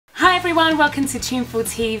everyone, welcome to Tuneful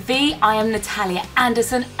TV. I am Natalia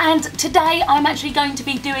Anderson and today I'm actually going to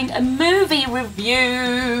be doing a movie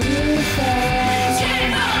review.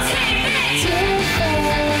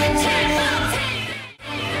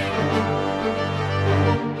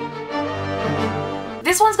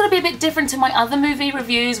 This one's going to be a bit different to my other movie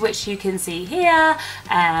reviews, which you can see here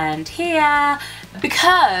and here,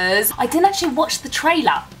 because I didn't actually watch the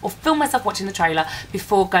trailer or film myself watching the trailer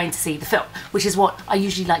before going to see the film, which is what I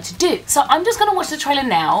usually like to do. So I'm just going to watch the trailer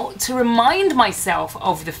now to remind myself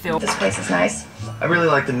of the film. This place is nice. I really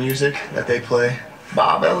like the music that they play.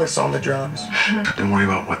 Bob Ellis on the drums. Don't worry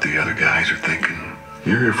about what the other guys are thinking.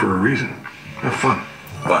 You're here for a reason. Have fun.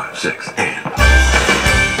 5, 6, and...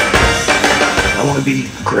 I want to be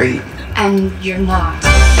great. And you're not.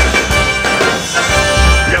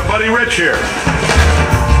 We got Buddy Rich here.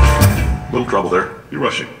 Little trouble there. You're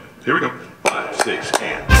rushing. Here we go. 5, 6,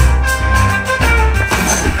 and...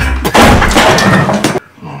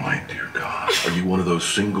 Oh my dear God. Are you one of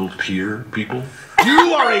those single-tier people?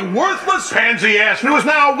 You are a worthless pansy-ass who is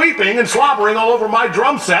now weeping and slobbering all over my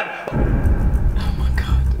drum set. Oh my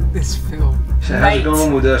God, this film. So how's it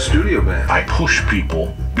going with the studio band? I push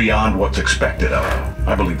people beyond what's expected of them.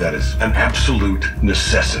 I believe that is an absolute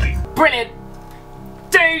necessity. Brilliant.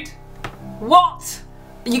 Dude, what?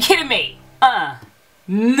 Are you kidding me?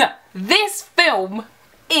 No. This film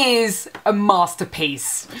is a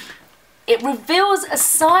masterpiece. It reveals a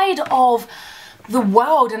side of the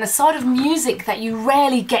world and a side of music that you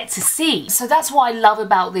rarely get to see. So that's what I love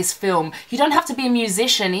about this film. You don't have to be a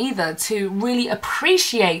musician either to really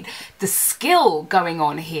appreciate the skill going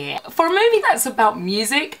on here. For a movie that's about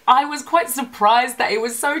music, I was quite surprised that it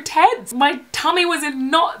was so tense. My tummy was in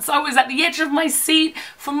knots. I was at the edge of my seat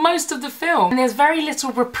for most of the film. And there's very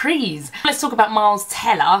little reprise. Let's talk about Miles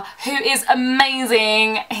Teller, who is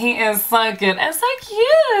amazing. He is so good and so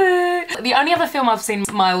cute. The only other film I've seen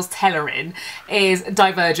Miles Teller in is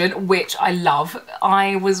Divergent, which I love.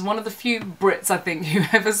 I was one of the few Brits, I think, who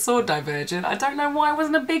ever saw Divergent. I don't know why it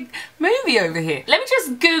wasn't a big movie over here. Let me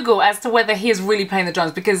just Google as to whether he is really playing the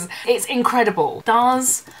drums, because it's incredible.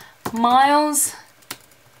 Does Miles...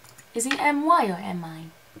 is he M-Y or M-I?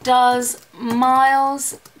 Does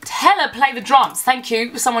Miles Teller play the drums? Thank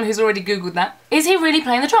you, someone who's already Googled that. Is he really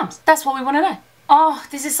playing the drums? That's what we want to know. Oh,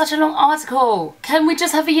 this is such a long article. Can we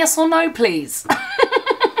just have a yes or no, please?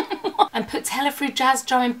 And put Teller through jazz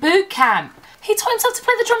drumming boot camp. He taught himself to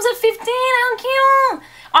play the drums at 15, how cute!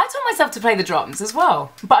 I taught myself to play the drums as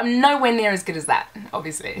well, but I'm nowhere near as good as that,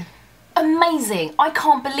 obviously. Amazing, I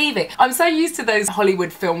can't believe it. I'm so used to those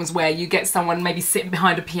Hollywood films where you get someone maybe sitting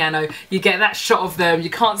behind a piano, you get that shot of them, you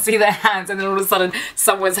can't see their hands, and then all of a sudden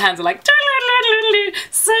someone's hands are like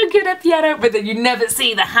so good at piano, but then you never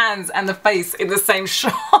see the hands and the face in the same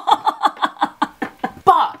shot.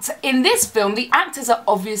 But in this film, the actors are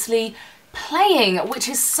obviously playing, which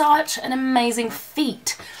is such an amazing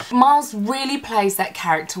feat. Miles really plays that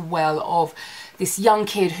character well of this young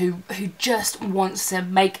kid who just wants to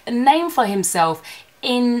make a name for himself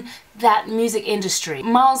in that music industry.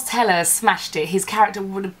 Miles Teller smashed it. His character,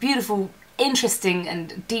 what a beautiful, interesting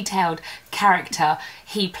and detailed character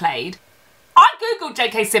he played. I googled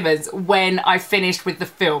J.K. Simmons when I finished with the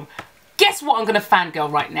film. Guess what I'm going to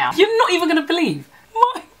fangirl right now? You're not even going to believe.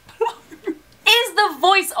 Is the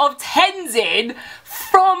voice of Tenzin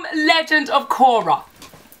from Legend of Korra.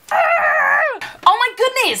 Oh my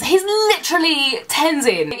goodness, he's literally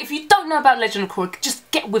Tenzin. If you don't know about Legend of Korra, just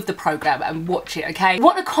get with the program and watch it, okay?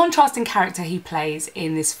 What a contrasting character he plays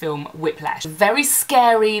in this film, Whiplash. Very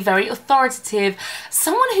scary, very authoritative,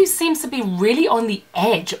 someone who seems to be really on the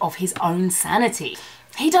edge of his own sanity.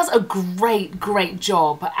 He does a great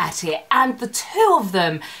job at it, and the two of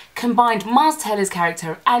them combined, Miles Teller's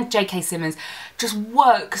character and J.K. Simmons, just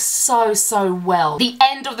work so well. The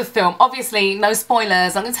end of the film, obviously no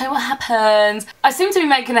spoilers, I'm gonna tell you what happens. I seem to be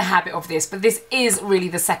making a habit of this, but this is really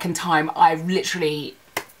the second time I've literally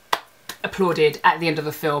applauded at the end of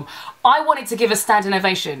the film. I wanted to give a standing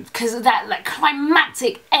ovation because that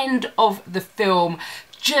climactic end of the film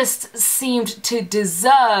just seemed to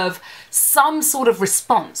deserve some sort of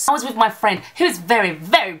response. I was with my friend who is very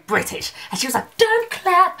British, and she was like, don't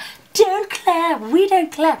clap, we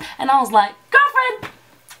don't clap. And I was like, girlfriend,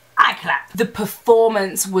 I clap. The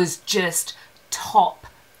performance was just top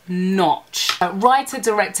notch.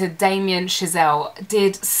 Writer-director Damien Chazelle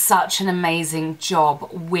did such an amazing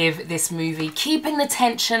job with this movie, keeping the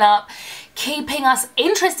tension up, keeping us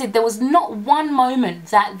interested. There was not one moment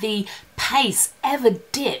that the pace ever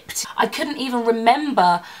dipped. I couldn't even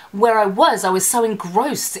remember where I was so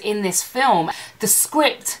engrossed in this film. The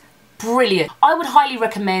script, brilliant. I would highly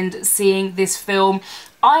recommend seeing this film.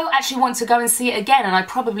 I actually want to go and see it again, and I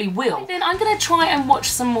probably will. Then I'm going to try and watch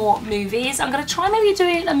some more movies. I'm going to try maybe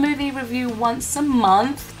doing a movie review once a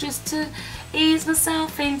month, just to ease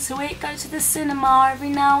myself into it, go to the cinema every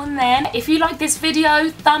now and then. If you like this video,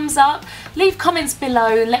 thumbs up, leave comments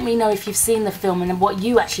below, let me know if you've seen the film and what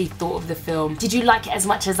you actually thought of the film. Did you like it as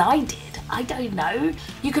much as I did? I don't know.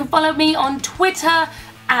 You can follow me on Twitter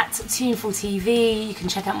at Tuneful TV. You can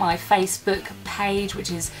check out my Facebook page,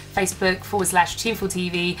 which is Facebook.com/Tuneful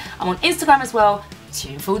TV. I'm on Instagram as well,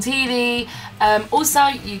 Tuneful TV. Also,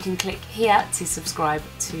 you can click here to subscribe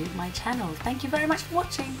to my channel. Thank you very much for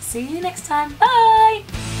watching. See you next time. Bye!